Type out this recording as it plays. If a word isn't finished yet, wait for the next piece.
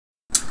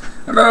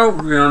Hello,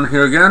 Leon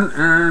here again,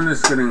 and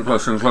it's getting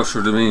closer and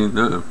closer to being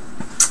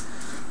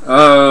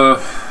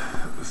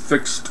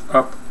fixed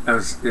up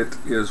as it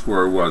is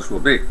where it will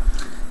be.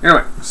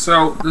 Anyway,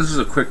 so this is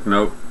a quick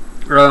note.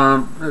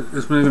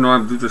 As many of you know,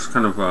 I do this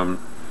kind of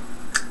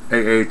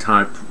AA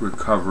type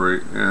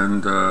recovery,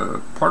 and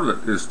part of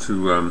it is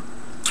to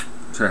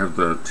have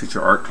the teacher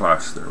art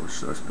class there,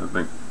 which I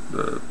think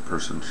the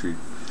person, she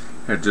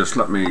had just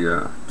let me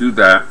do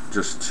that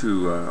just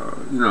to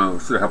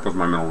to help with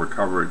my mental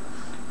recovery.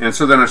 And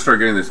so then I started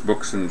getting these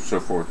books and so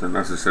forth, and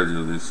as I said,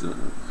 there's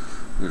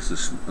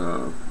this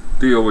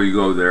deal where you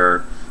go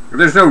there.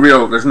 There's no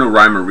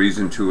rhyme or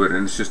reason to it,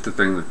 and it's just a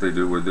thing that they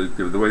do where they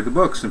give away the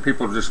books, and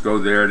people just go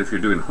there. And if you're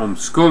doing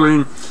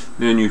homeschooling,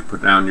 then you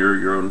put down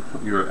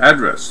your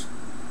address,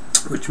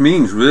 which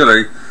means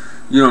really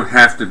you don't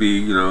have to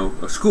be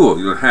a school.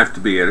 You don't have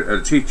to be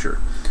a teacher.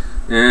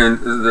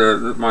 And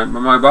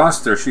my boss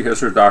there, she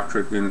has her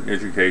doctorate in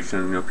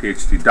education,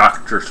 PhD,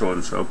 Doctor so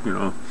and so,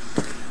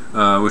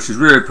 which is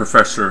really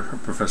professora,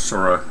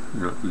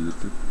 who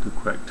used the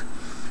correct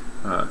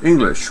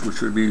English,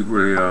 which would be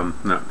really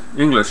not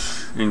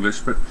English,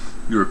 but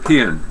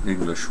European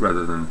English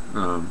rather than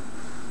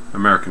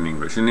American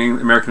English. In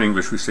American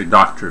English, we say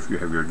doctor if you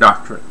have your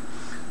doctorate.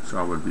 So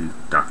I would be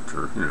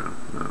Dr.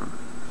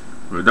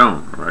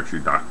 Redone, or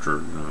actually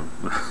Dr.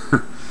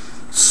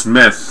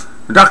 Smith,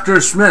 Dr.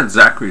 Smith,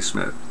 Zachary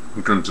Smith,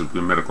 in terms of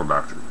the medical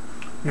doctor.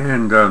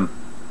 And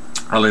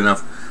oddly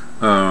enough,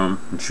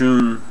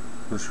 June.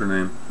 What's her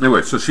name?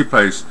 Anyway, so she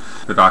plays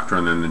the doctor,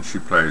 and then she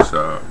plays.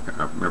 I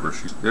can't remember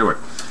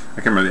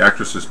the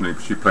actress's name.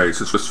 She plays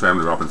the Swiss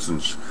Family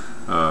Robinson's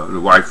the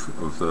wife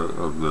of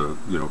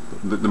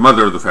the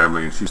mother of the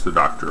family, and she's the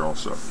doctor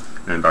also.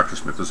 And Dr.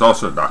 Smith is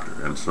also a doctor,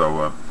 and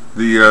so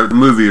the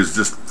movie is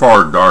just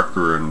far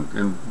darker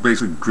and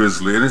basically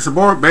grisly, and it's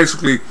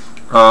basically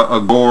a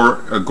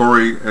gore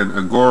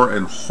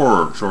and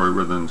horror story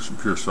rather than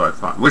pure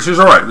sci-fi, which is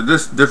alright.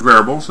 There's different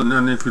variables, and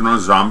then if you know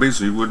zombies,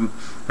 you wouldn't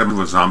have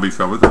a zombie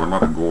film with a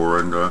lot of gore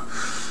and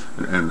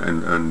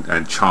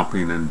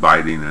chomping and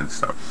biting and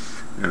stuff.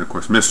 And of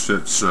course,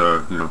 Misfits,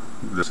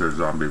 that's their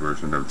zombie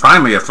version. And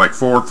finally, after like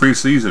 3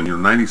 seasons,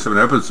 97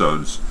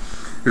 episodes,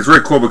 it's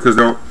very cool because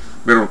they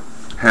don't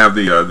have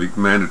the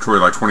mandatory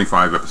like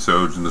 25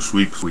 episodes and the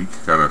sweep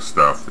kind of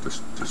stuff. They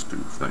just do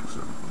things.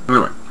 So,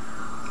 anyway.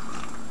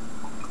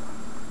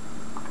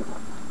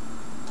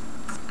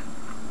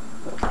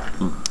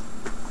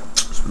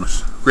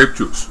 Grape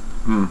juice.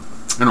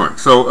 Anyway,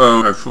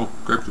 so actual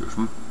grape juice.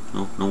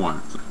 No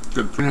wine.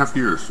 Good 2.5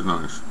 years. So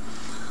nice.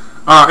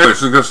 Anyway,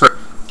 so I was gonna say,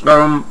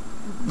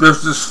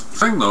 there's this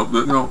thing though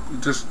that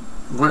just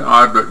very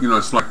odd. But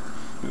it's like,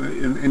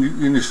 and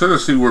you sort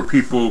of see where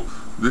people,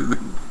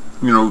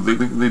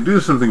 they do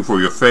something for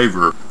you, a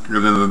favor,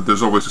 and then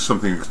there's always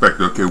something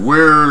expected. Okay,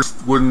 when's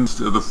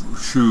the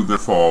shoe gonna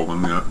fall?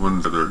 When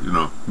the other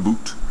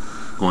boot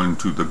going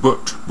to the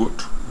boot,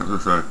 as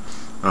I say.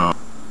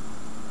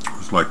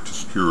 Like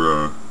just hear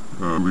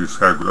Ruby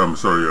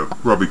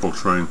Hagrid, Robbie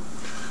Coltrane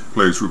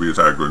plays Ruby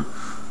Hagrid.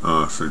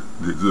 Say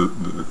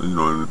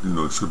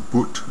it's a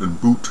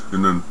boot,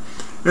 and then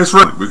it's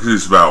right because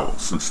it's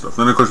vowels and stuff.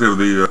 Then of course you have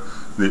the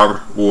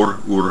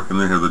or, and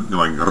then you have the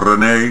like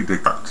René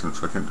Descartes,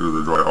 since I can't do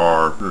the dry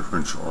R, the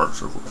French R, and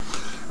so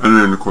forth. And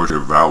then of course you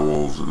have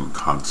vowels and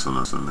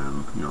consonants, and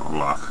then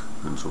lach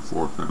and so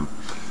forth, and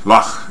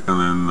lach, and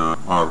then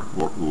R,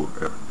 or,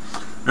 er.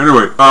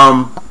 Anyway,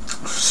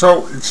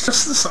 so it's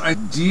just this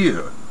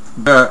idea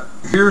that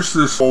here's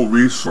this whole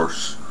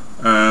resource,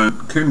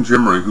 and Ken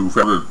Jimmery, who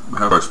founded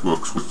Half-Ice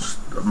Books, which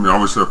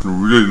obviously I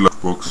really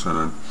love books,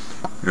 and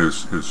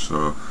his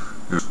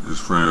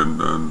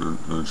friend,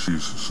 and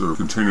she's sort of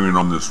continuing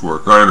on this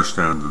work. I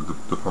understand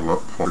the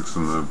politics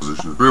and the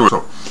positions,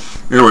 but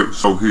anyway,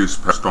 so he's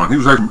passed on. He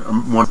was actually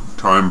one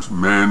times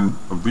Man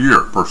of the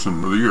Year,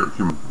 Person of the Year,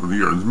 Human of the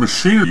Year, and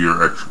Machine of the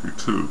Year actually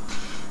too.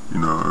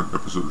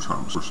 Episode of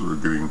time, so sort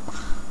of getting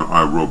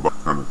iRobot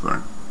kind of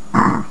thing.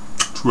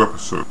 2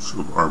 episodes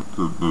of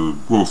the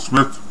Will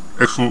Smith,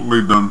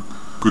 excellently done,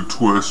 good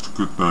twist,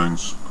 good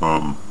things.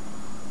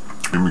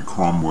 Amy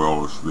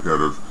Cromwell is the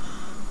head of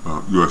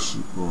U.S.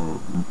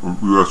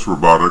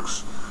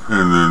 Robotics,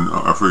 and then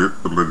I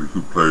forget the lady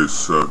who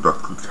plays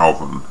Dr.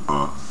 Calvin,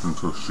 and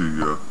so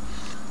she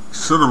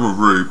sort of a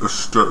very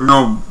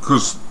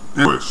because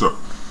anyway, so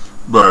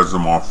but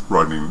Asimov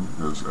writing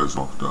as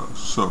Asimov does,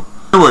 so.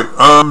 Anyway,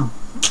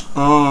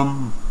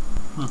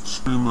 that's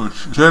pretty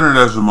much. Janet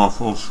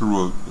Asimov also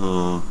wrote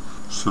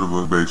sort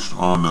of based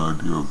on the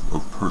idea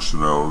of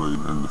personality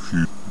and the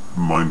future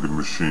mind and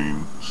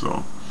machine.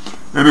 So,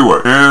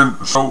 anyway, and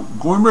so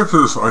going back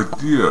to this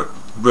idea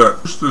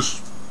that just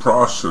this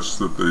process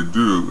that they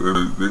do,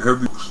 and they have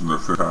these books and they're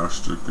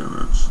fantastic, and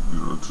it's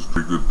just a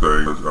good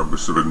thing.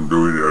 Obviously, I've been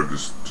doing it. I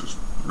just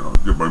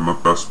get my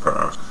best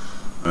pass,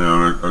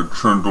 and I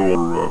turned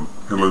over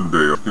Helen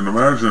Day. You can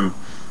imagine.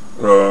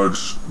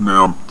 Just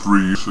now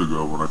 3 years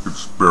ago when I could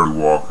just barely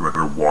walk, and I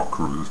had to walk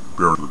over this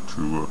barely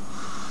to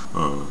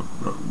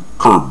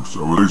curbs. I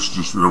was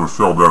just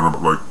fell down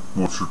about like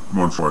once or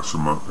twice a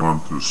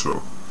month or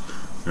so.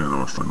 And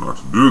I was trying not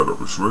to do that,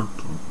 obviously.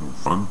 It's no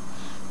fun.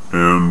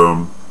 And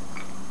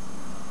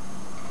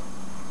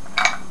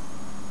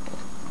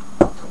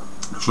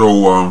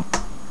so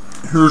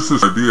here's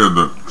this idea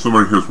that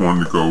somebody has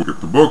wanted to go get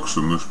the books,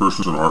 and this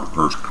person's an art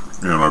person,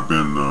 and I've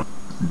been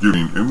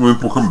giving. And when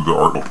people come to the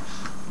art,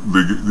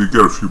 they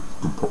get a few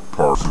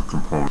parts and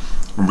components,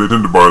 and they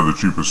tend to buy the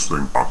cheapest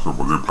thing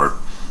possible. They buy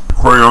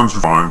crayons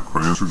are fine.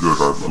 Crayons are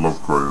good. I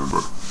love crayons,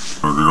 but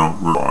they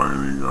don't really buy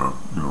any,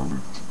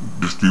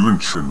 just even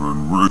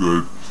really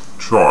good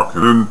chalk.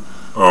 And then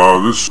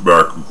this is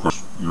back, of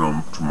course,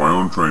 to my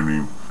own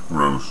training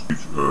when I was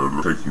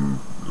taking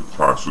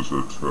classes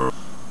at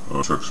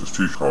Texas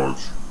Teach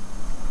College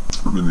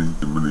many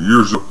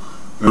years ago.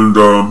 And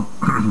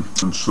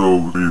so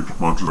the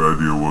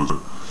idea was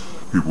that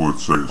people would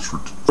say it's for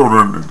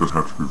children. It doesn't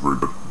have to be very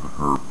good.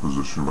 Her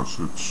position was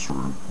it's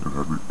children. It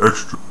had to be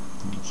extra.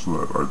 So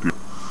that idea.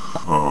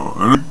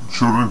 And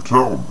children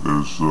tell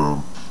is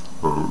the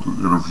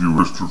interview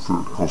with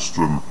Christopher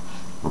Helston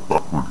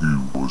about when he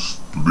was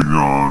leading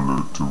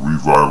on to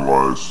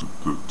revitalize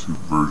the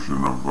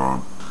version of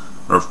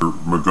after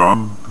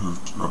Magana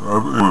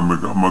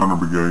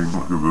began,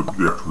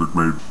 the actor that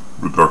made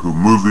the Doctor Who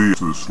movie,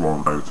 to this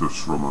long hiatus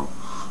from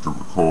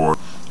McCoy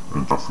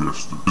and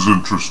Duffy's his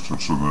interest,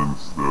 and so then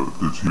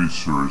the TV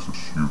series,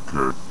 this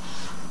UK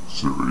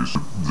series,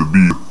 the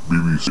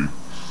BBC,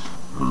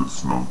 as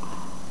it's known,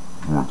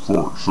 went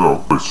forward. So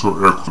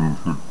Eccleston,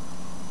 who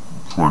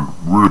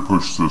really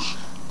pushed this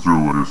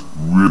through and just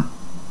really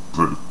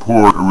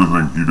poured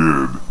everything he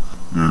did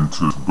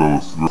into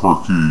both the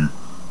quirky,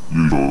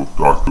 usual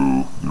Doctor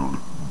Who, the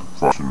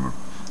fashion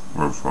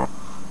of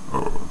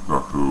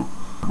Doctor Who,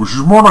 which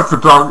is more like a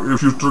Doctor.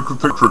 If you look at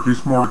the trick,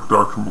 he's more like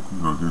Doctor.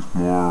 He's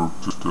more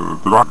just the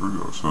Doctor.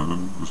 Yes,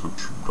 and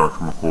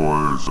Doctor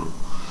McCoy is.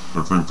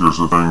 I think there's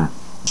a thing.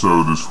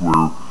 So this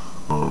where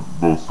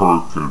both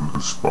Kirk and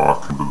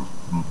Spock and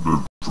the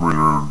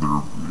trainer,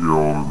 they're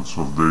ill, and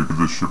so they do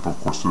the ship, of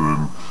course, and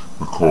then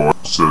McCoy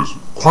says,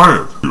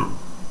 "Quiet, you."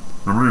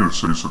 Remember, he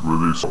said,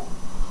 "Release."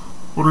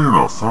 What do you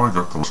know? I finally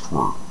got the last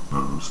word.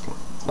 And it's like,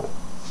 cool.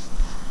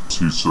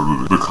 He's sort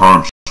of the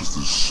conscious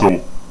is so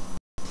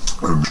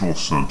emotional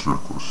center, of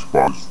course,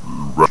 Spock is the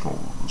rational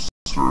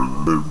center,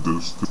 and they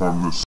form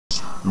this,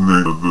 and the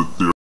other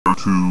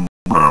two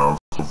have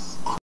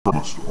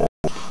promised all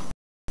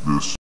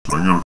this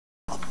thing, and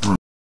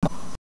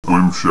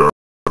William Shatner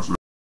is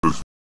this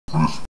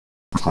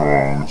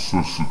strong, so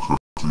successful,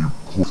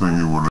 whole thing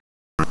he went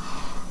in,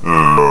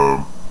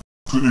 and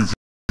if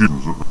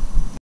you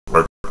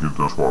actually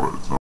don't swallow it,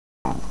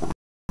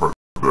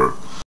 that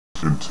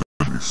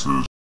intense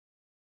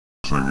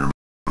singing,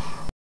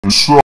 and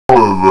saw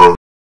that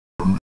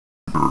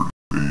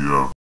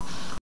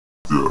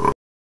the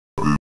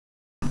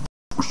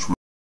first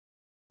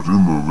new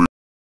movie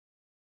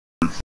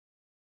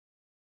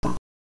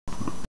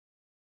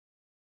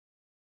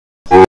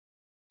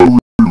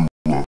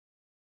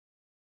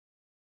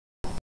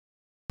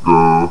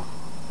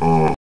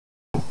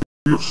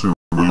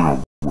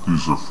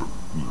these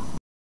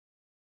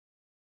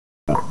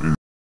are in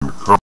the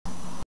cup.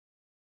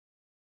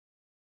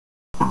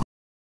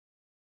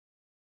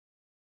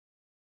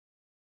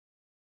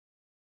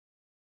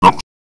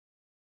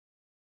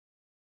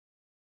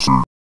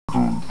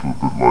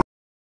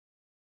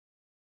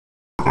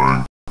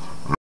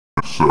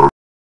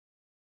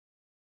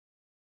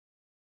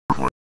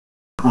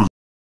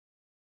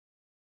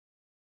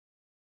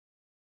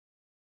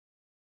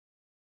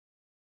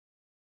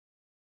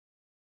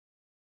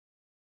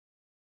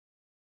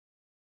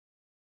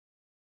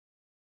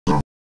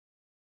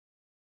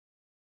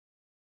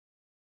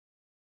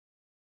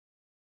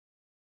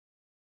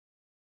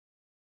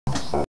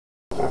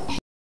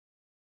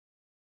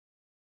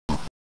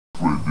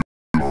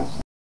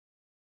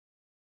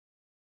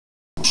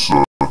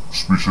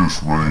 Species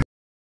range